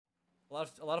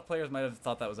A lot of players might have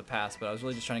thought that was a pass, but I was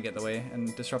really just trying to get in the way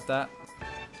and disrupt that.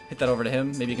 Hit that over to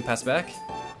him. Maybe he can pass it back.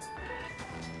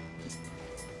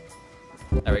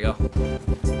 There we go.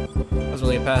 That was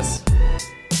really a pass.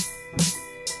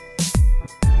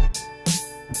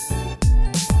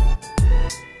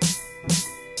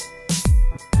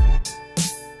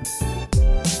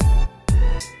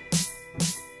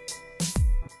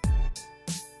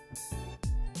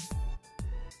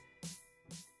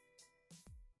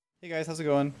 Hey guys, how's it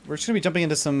going? We're just going to be jumping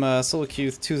into some solo queue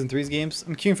 2s and 3s games.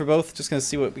 I'm queuing for both, just going to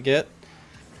see what we get.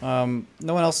 No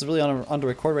one else is really on to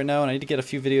record right now, and I need to get a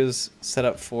few videos set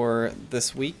up for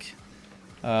this week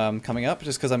coming up,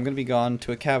 just because I'm going to be gone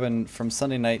to a cabin from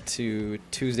Sunday night to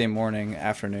Tuesday morning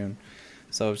afternoon.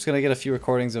 So I'm just going to get a few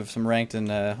recordings of some ranked and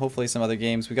hopefully some other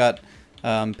games. We got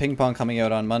ping pong coming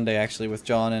out on Monday actually with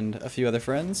John and a few other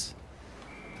friends.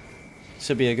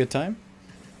 Should be a good time.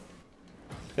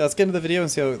 Yeah, let's get into the video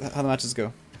and see how the matches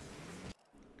go.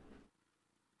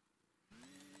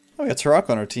 Oh, we got Turok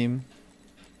on our team.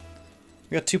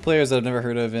 We got two players that I've never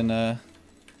heard of in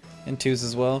 2s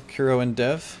as well, Kuro and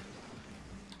Dev.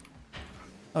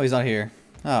 Oh, he's not here.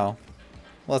 Oh,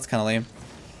 well that's kind of lame.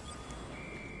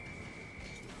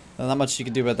 Not much you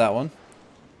can do about that one.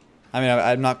 I mean,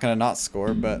 I'm not gonna not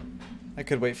score, but I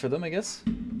could wait for them, I guess.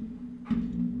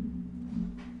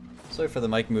 Sorry for the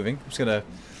mic moving. I'm just gonna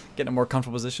get in a more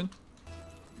comfortable position.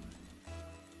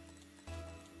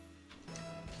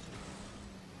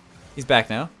 He's back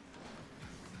now.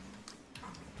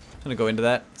 I'm gonna go into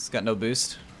that. It's got no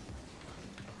boost.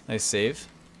 Nice save.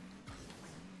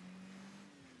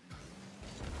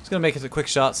 Just gonna make it a quick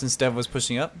shot since Dev was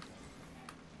pushing up.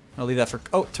 I'll leave that for...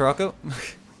 Oh, Tarako.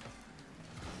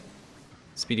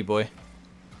 Speedy boy.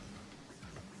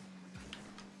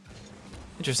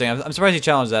 Interesting. I'm surprised he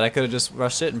challenged that. I could have just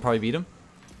rushed it and probably beat him.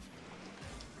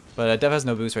 But Dev has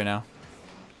no boost right now.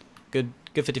 Good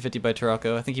 50-50 by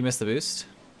Tarako. I think he missed the boost.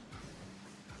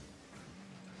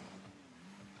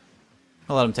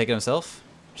 I'll let him take it himself.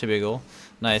 Should be a goal.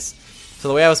 Nice. So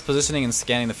the way I was positioning and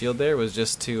scanning the field there was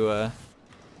just to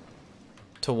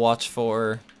watch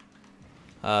for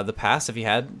the pass if he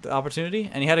had the opportunity.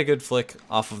 And he had a good flick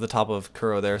off of the top of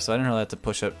Kuro there, so I didn't really have to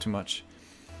push up too much.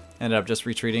 Ended up just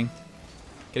retreating.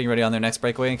 Getting ready on their next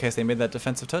breakaway in case they made that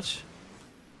defensive touch.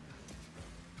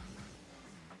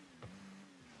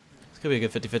 Could be a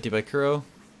good 50-50 by Kuro.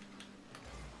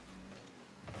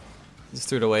 Just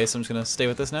threw it away, so I'm just going to stay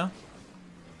with this now.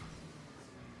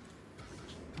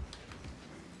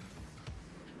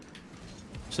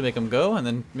 Should make him go, and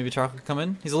then maybe Tarako could come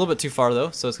in. He's a little bit too far,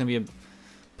 though, so it's going to be a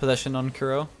possession on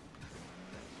Kuro.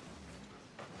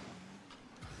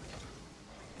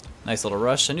 Nice little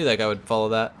rush. I knew that guy would follow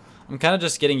that. I'm kind of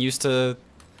just getting used to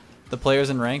the players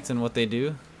in ranked and what they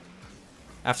do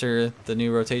after the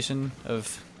new rotation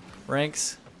of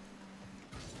ranks.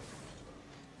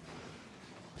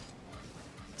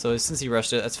 So since he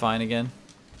rushed it, that's fine again.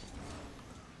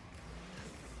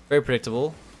 Very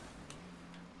predictable.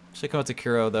 Should come out to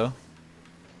Kuro though.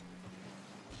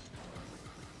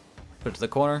 Put it to the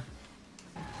corner.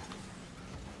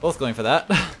 Both going for that.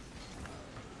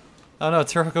 Oh no,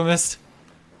 Turoko missed.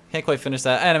 Can't quite finish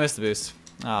that, and I missed the boost.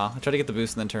 Ah, I tried to get the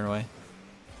boost and then turn away.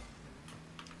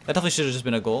 That definitely should have just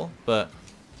been a goal, but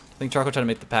I think Charco tried to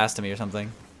make the pass to me or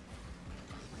something.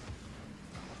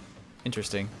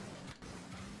 Interesting.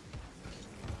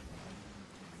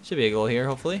 Should be a goal here,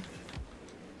 hopefully.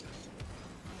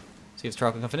 See if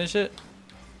Charco can finish it.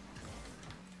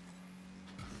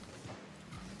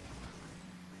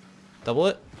 Double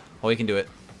it? Oh, he can do it,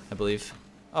 I believe.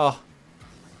 Oh.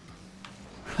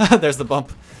 There's the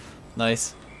bump.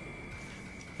 Nice.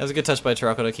 That was a good touch by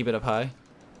Tarako to keep it up high.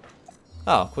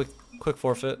 Oh, quick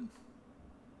forfeit.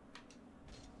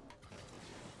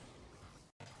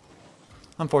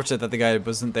 Unfortunate that the guy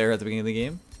wasn't there at the beginning of the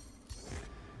game.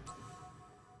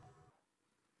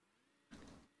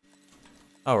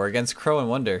 Oh, we're against Crow and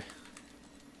Wonder.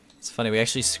 It's funny, we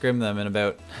actually scrimmed them in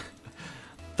about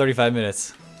 35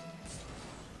 minutes.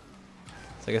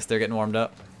 So I guess they're getting warmed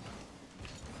up.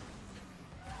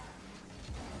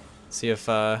 See if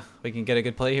we can get a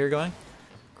good play here going.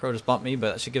 Crow just bumped me,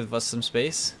 but that should give us some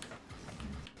space.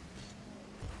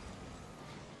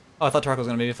 Oh, I thought Tarko was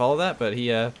going to maybe follow that, but he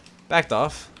backed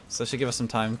off. So that should give us some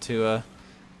time to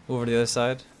move over to the other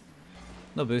side.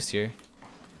 No boost here.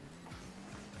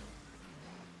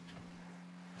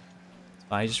 It's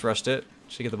fine, he just rushed it.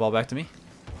 Should get the ball back to me.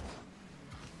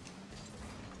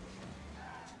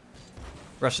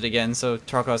 Rushed it again, so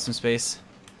Tarko has some space.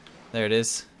 There it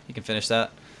is. He can finish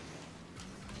that.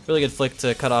 Really good flick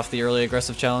to cut off the early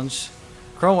aggressive challenge.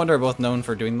 Crow and Wonder are both known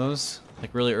for doing those.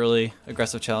 like really early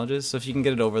aggressive challenges. So if you can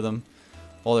get it over them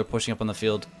while they're pushing up on the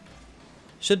field,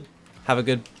 should have a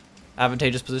good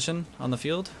advantageous position on the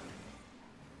field.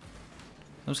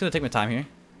 I'm just gonna take my time here.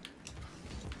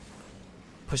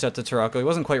 Push out to Tarako. He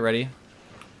wasn't quite ready.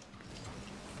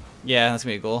 Yeah, that's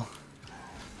gonna be a goal.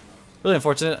 Really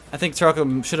unfortunate. I think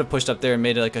Tarako should have pushed up there and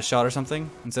made it like a shot or something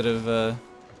instead of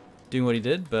doing what he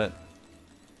did, but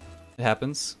it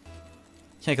happens.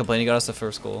 Can't complain, he got us the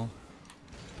first goal.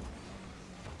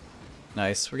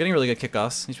 Nice. We're getting really good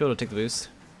kickoffs. He should be able to take the boost.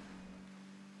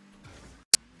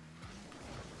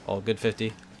 Oh, good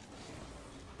 50.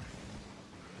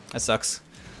 That sucks.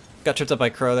 Got tripped up by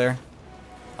Crow there.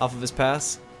 Off of his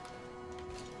pass.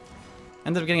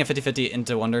 Ended up getting a 50-50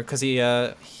 into Wonder because he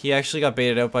actually got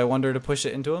baited out by Wonder to push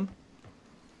it into him.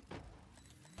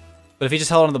 But if he just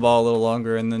held onto the ball a little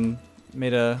longer and then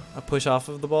made a push off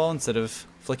of the ball instead of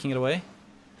flicking it away,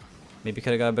 maybe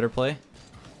could have got a better play.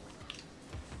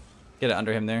 Get it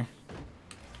under him there.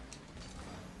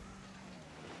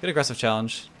 Good aggressive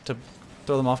challenge to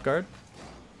throw them off guard.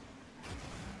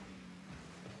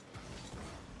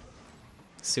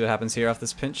 See what happens here off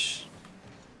this pinch.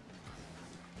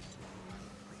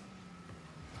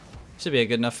 Should be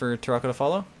good enough for Tarako to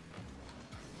follow.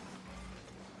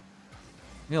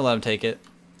 I'm gonna let him take it.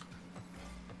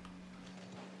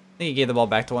 I think he gave the ball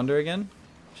back to Wonder again.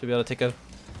 Should be able to take a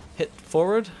hit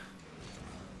forward.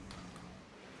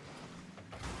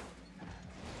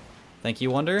 Thank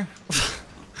you, Wonder.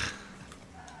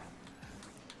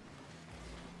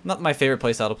 Not my favorite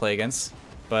playstyle to play against,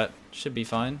 but should be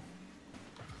fine.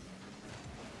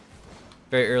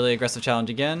 Very early aggressive challenge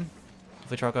again.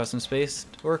 Hopefully Tarako has some space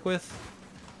to work with.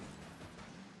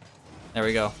 There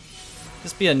we go.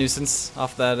 Just be a nuisance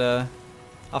off that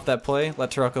play.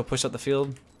 Let Tarako push up the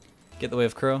field. Get in the way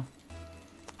of Crow.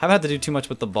 Haven't had to do too much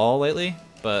with the ball lately,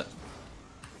 but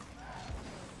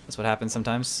that's what happens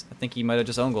sometimes. I think he might have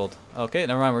just owned gold. Okay,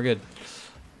 never mind, we're good.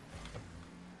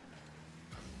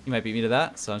 He might beat me to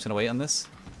that, so I'm just gonna wait on this.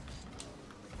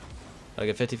 I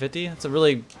get 50-50. It's a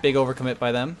really big overcommit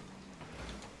by them.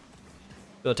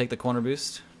 Be able to take the corner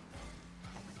boost.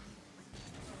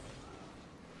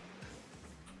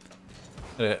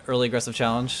 Early aggressive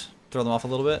challenge. Throw them off a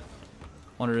little bit.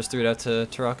 Wonder just threw it out to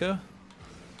Tarako.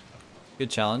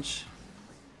 Good challenge.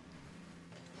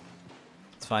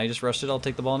 It's fine, he just rushed it. I'll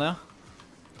take the ball now.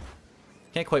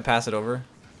 Can't quite pass it over.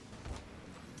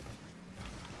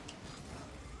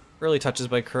 Early touches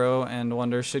by Crow and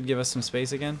Wonder should give us some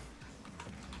space again.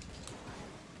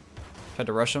 Tried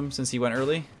to rush him since he went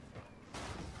early.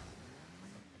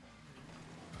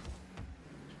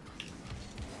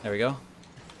 There we go.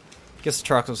 Gives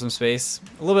Tarako some space.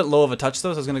 A little bit low of a touch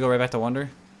though, so it's going to go right back to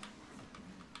Wonder.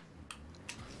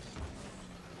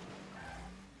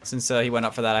 Since he went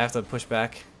up for that, I have to push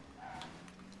back.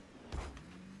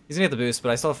 He's going to get the boost,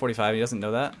 but I still have 45. He doesn't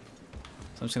know that.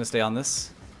 So I'm just going to stay on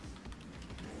this.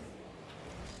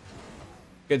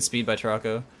 Good speed by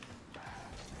Tarako.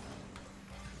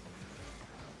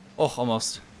 Oh,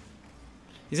 almost.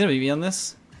 He's going to beat me on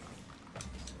this.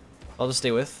 I'll just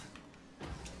stay with.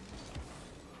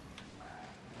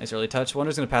 Nice early touch.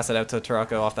 Wonder's going to pass it out to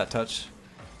Tarako off that touch.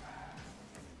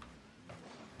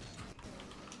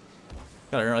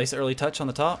 Got an nice early touch on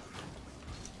the top.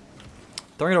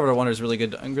 Throwing it over to Wonder is really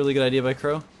good idea by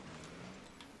Crow.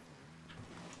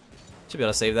 Should be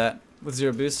able to save that with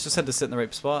 0 boost. Just had to sit in the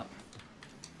right spot.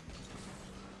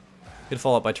 Good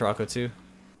follow up by Tarako too.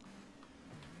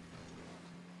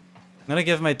 I'm gonna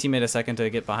give my teammate a second to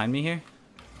get behind me here.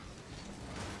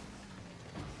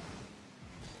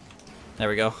 There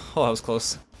we go. Oh, that was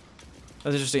close.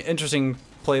 That was interesting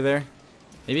play there.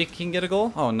 Maybe he can get a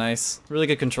goal? Oh, nice. Really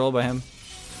good control by him.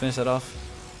 Finish that off.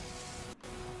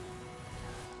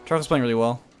 Tarako's playing really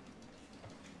well.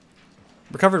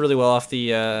 Recovered really well off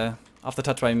the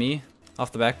touch by me,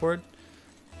 off the backboard.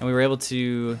 And we were able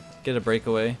to get a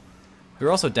breakaway. We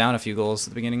were also down a few goals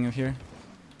at the beginning of here.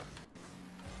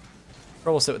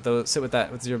 Or we'll sit with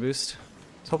that with 0 boost.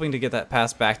 I was hoping to get that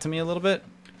pass back to me a little bit,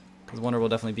 because Wonder will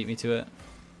definitely beat me to it.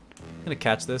 I'm gonna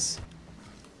catch this.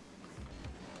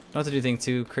 Don't have to do anything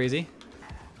too crazy.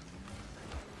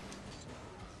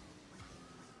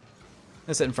 I'm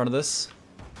gonna sit in front of this.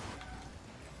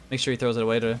 Make sure he throws it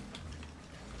away to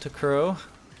Crow.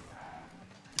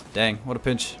 Dang, what a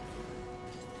pinch.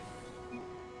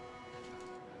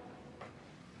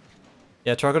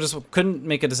 Yeah, Tarako just couldn't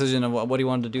make a decision of what he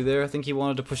wanted to do there. I think he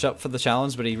wanted to push up for the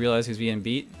challenge, but he realized he was being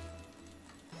beat.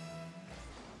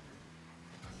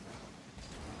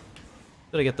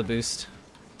 Gotta get the boost.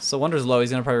 So Wonder's low, he's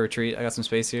gonna probably retreat. I got some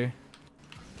space here.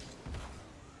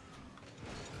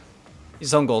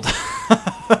 He's on gold.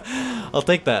 I'll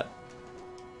take that.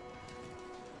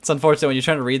 It's unfortunate when you're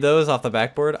trying to read those off the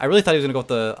backboard. I really thought he was going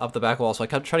to go up the back wall, so I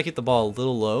kept trying to keep the ball a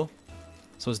little low.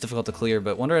 So it was difficult to clear,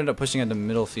 but Wonder ended up pushing into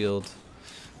middle field,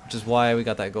 which is why we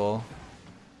got that goal.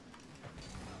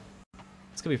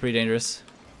 It's going to be pretty dangerous.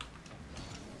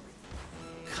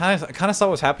 I kind of saw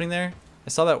what was happening there. I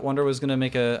saw that Wonder was going to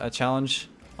make a challenge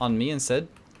on me instead.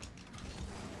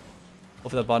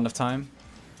 Hopefully that bought enough time.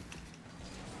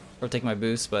 Or take my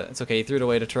boost, but it's okay. He threw it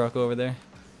away to Turoko over there.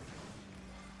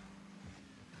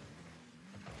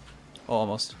 Oh,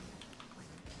 almost.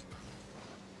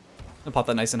 I'll pop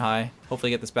that nice and high. Hopefully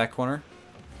get this back corner.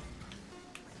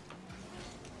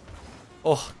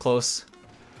 Oh, close.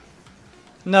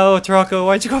 No, Turoko,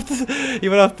 why'd you go off the... He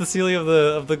went off the ceiling of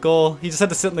the goal. He just had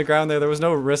to sit on the ground there. There was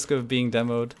no risk of being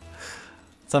demoed.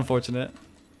 It's unfortunate.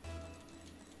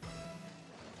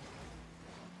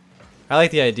 I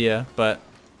like the idea, but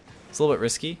it's a little bit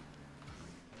risky.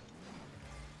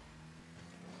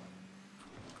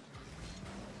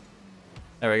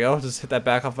 There we go. Just hit that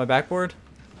back off my backboard.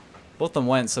 Both of them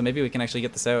went, so maybe we can actually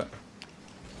get this out.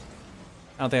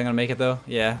 I don't think I'm going to make it, though.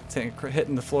 Yeah, it's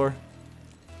hitting the floor.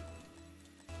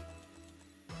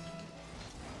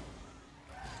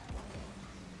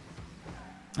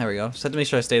 There we go. Just had to make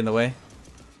sure I stayed in the way.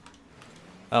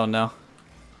 Oh, no.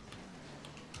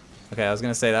 Okay, I was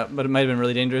going to say that, but it might have been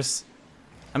really dangerous.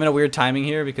 I'm in a weird timing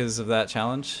here because of that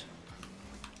challenge.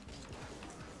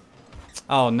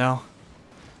 Oh, no.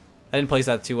 I didn't place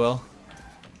that too well.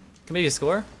 Can maybe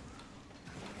score?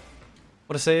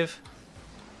 What a save.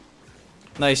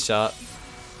 Nice shot.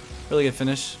 Really good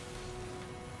finish.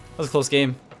 That was a close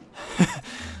game.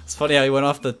 It's funny how he went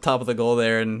off the top of the goal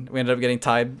there and we ended up getting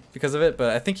tied because of it,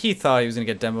 but I think he thought he was going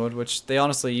to get demoed, which they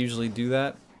honestly usually do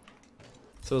that.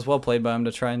 So it was well played by him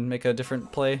to try and make a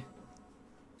different play.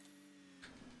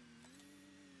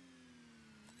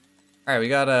 Alright, we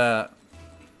got a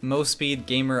Most Speed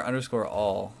Gamer _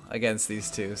 all against these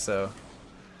two, so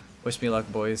wish me luck,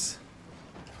 boys.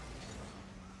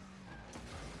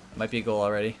 Might be a goal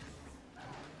already.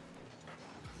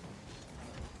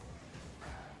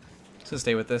 Just gonna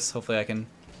stay with this. Hopefully I can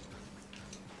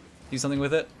do something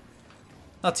with it.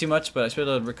 Not too much, but I should be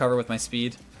able to recover with my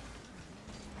speed.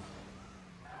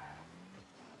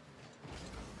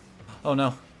 Oh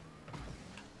no.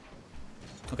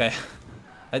 Okay.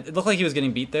 It looked like he was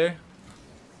getting beat there.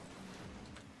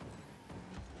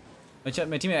 My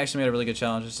teammate actually made a really good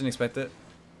challenge. I just didn't expect it.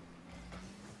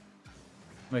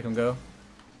 Make him go.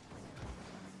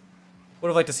 Would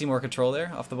have liked to see more control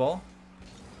there off the ball.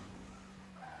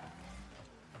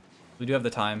 We do have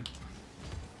the time.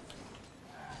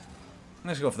 I'm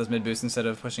gonna go for this mid boost instead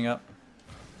of pushing up.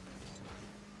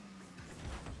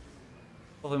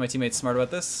 Hopefully my teammate's smart about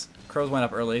this. Crows went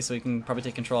up early, so he can probably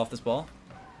take control off this ball.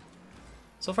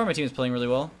 So far my team is playing really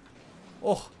well.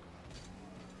 Oh!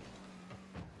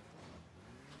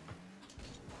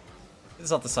 Get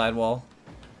this off the sidewall.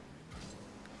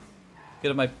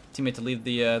 Get my teammate to lead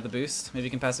the boost. Maybe he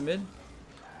can pass it mid.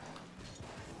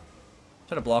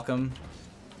 Try to block him.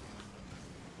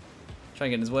 Try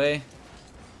and get in his way.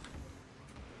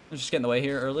 Let's just get in the way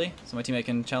here early, so my teammate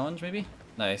can challenge maybe.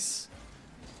 Nice.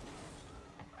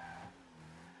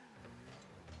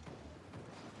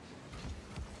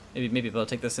 Maybe they'll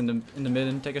take this into mid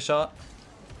and take a shot.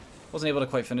 Wasn't able to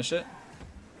quite finish it.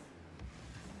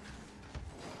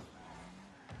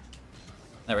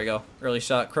 There we go. Early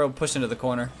shot. Crow pushed into the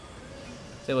corner.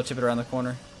 Was able to chip it around the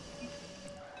corner.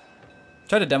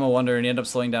 Tried to demo Wonder and he ended up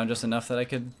slowing down just enough that I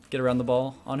could get around the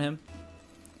ball on him.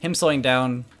 Him slowing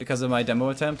down because of my demo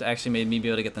attempt actually made me be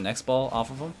able to get the next ball off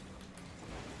of him.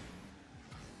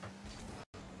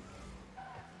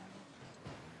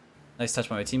 Nice touch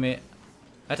by my teammate.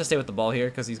 I had to stay with the ball here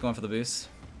because he's going for the boost.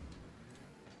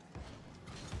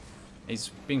 He's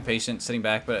being patient, sitting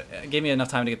back, but it gave me enough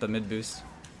time to get the mid boost.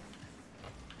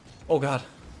 Oh god.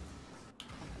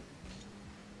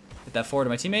 Hit that forward to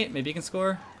my teammate. Maybe he can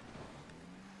score.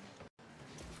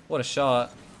 What a shot.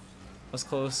 That was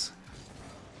close.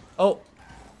 Oh!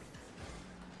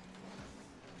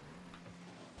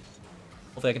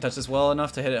 Hopefully I can touch this well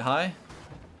enough to hit it high.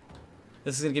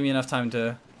 This is going to give me enough time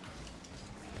to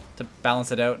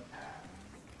balance it out.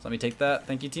 So let me take that.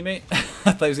 Thank you, teammate.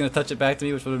 I thought he was going to touch it back to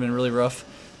me, which would have been really rough,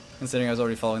 considering I was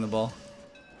already following the ball.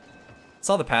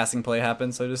 Saw the passing play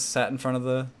happen, so I just sat in front of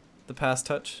the pass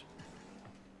touch.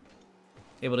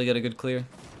 Able to get a good clear.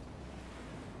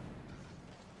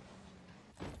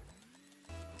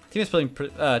 Teammates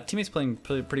playing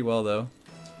pretty well though.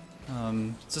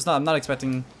 It's just I'm not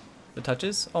expecting the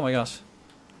touches. Oh my gosh.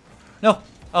 No!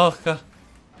 Oh god.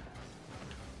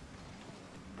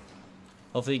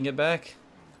 Hopefully you can get back.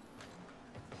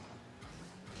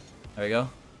 There we go.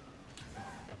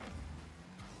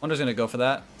 Wonder's gonna go for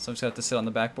that, so I'm just gonna have to sit on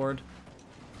the backboard.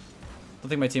 Don't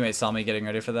think my teammate saw me getting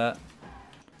ready for that.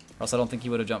 Or else I don't think he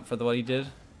would have jumped for what he did.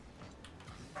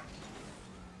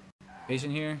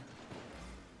 Patient here.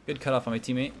 Good cutoff on my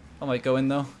teammate. I might go in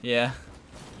though. Yeah.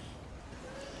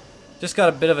 Just got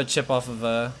a bit of a chip off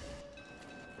of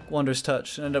Wonder's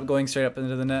touch and ended up going straight up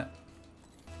into the net.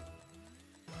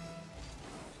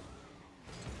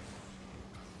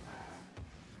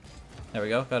 There we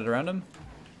go. Got it around him.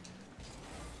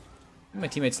 My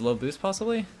teammate's low boost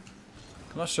possibly?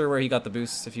 I'm not sure where he got the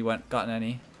boost, if he gotten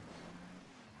any.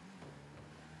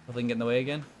 Hopefully he can get in the way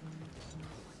again.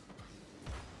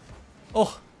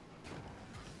 Oh!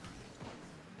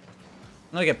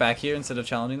 I'm gonna get back here instead of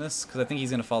challenging this, because I think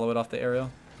he's gonna follow it off the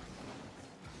aerial.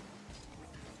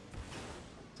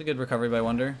 It's a good recovery by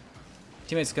Wonder.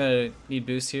 Teammate's gonna need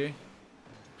boost here.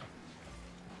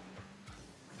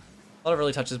 A lot of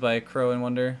early touches by Crow and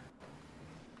Wonder.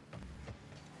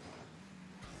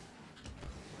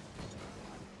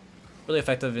 Really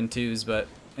effective in 2s, but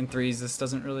in 3s this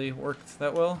doesn't really work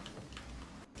that well.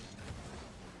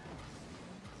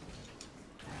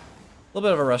 A little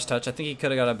bit of a rush touch. I think he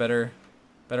could have got a better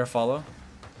follow.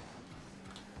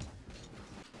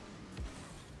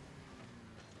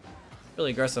 Really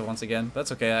aggressive once again, but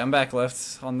that's okay. I'm back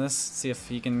left on this. See if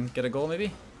he can get a goal maybe.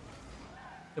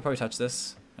 He'll probably touch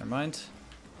this. Never mind.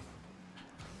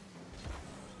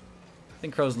 I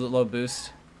think Crow's low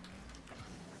boost.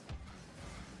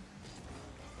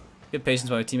 Good patience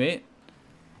by my teammate.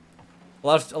 A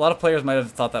lot of players might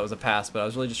have thought that was a pass, but I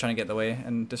was really just trying to get in the way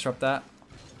and disrupt that.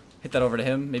 Hit that over to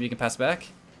him. Maybe he can pass back.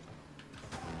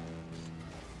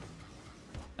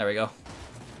 There we go.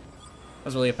 That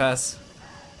was really a pass.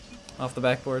 Off the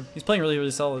backboard. He's playing really,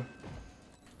 really solid.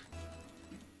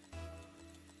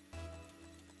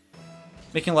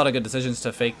 Making a lot of good decisions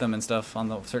to fake them and stuff on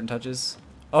the certain touches.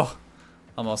 Oh,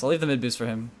 almost. I'll leave the mid boost for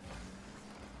him.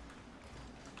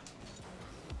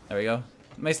 There we go.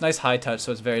 Nice high touch,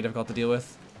 so it's very difficult to deal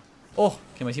with. Oh,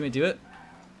 can my teammate do it?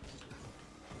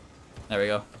 There we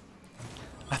go.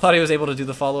 I thought he was able to do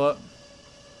the follow-up.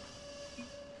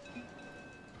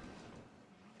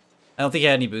 I don't think he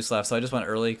had any boost left, so I just went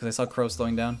early because I saw Crow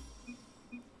slowing down.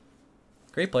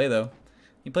 Great play, though.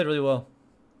 He played really well.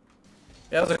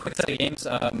 Yeah, it was a quick set of games.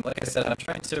 Like I said, I'm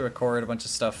trying to record a bunch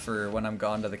of stuff for when I'm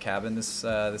gone to the cabin this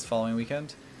following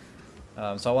weekend.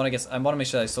 So I want to make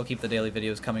sure that I still keep the daily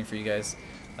videos coming for you guys.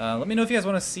 Let me know if you guys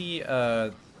want to see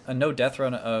a no death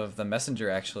run of the Messenger.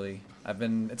 Actually,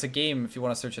 it's a game. If you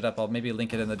want to search it up, I'll maybe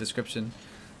link it in the description.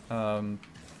 I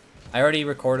already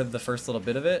recorded the first little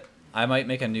bit of it. I might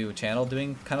make a new channel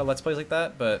doing kind of let's plays like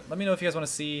that. But let me know if you guys want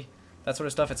to see that sort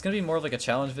of stuff. It's gonna be more of like a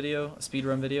challenge video, a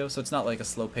speedrun video. So it's not like a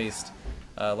slow-paced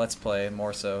let's play.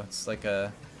 More so, it's like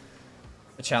a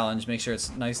challenge. Make sure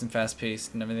it's nice and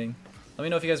fast-paced and everything. Let me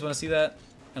know if you guys want to see that,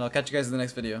 and I'll catch you guys in the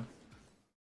next video.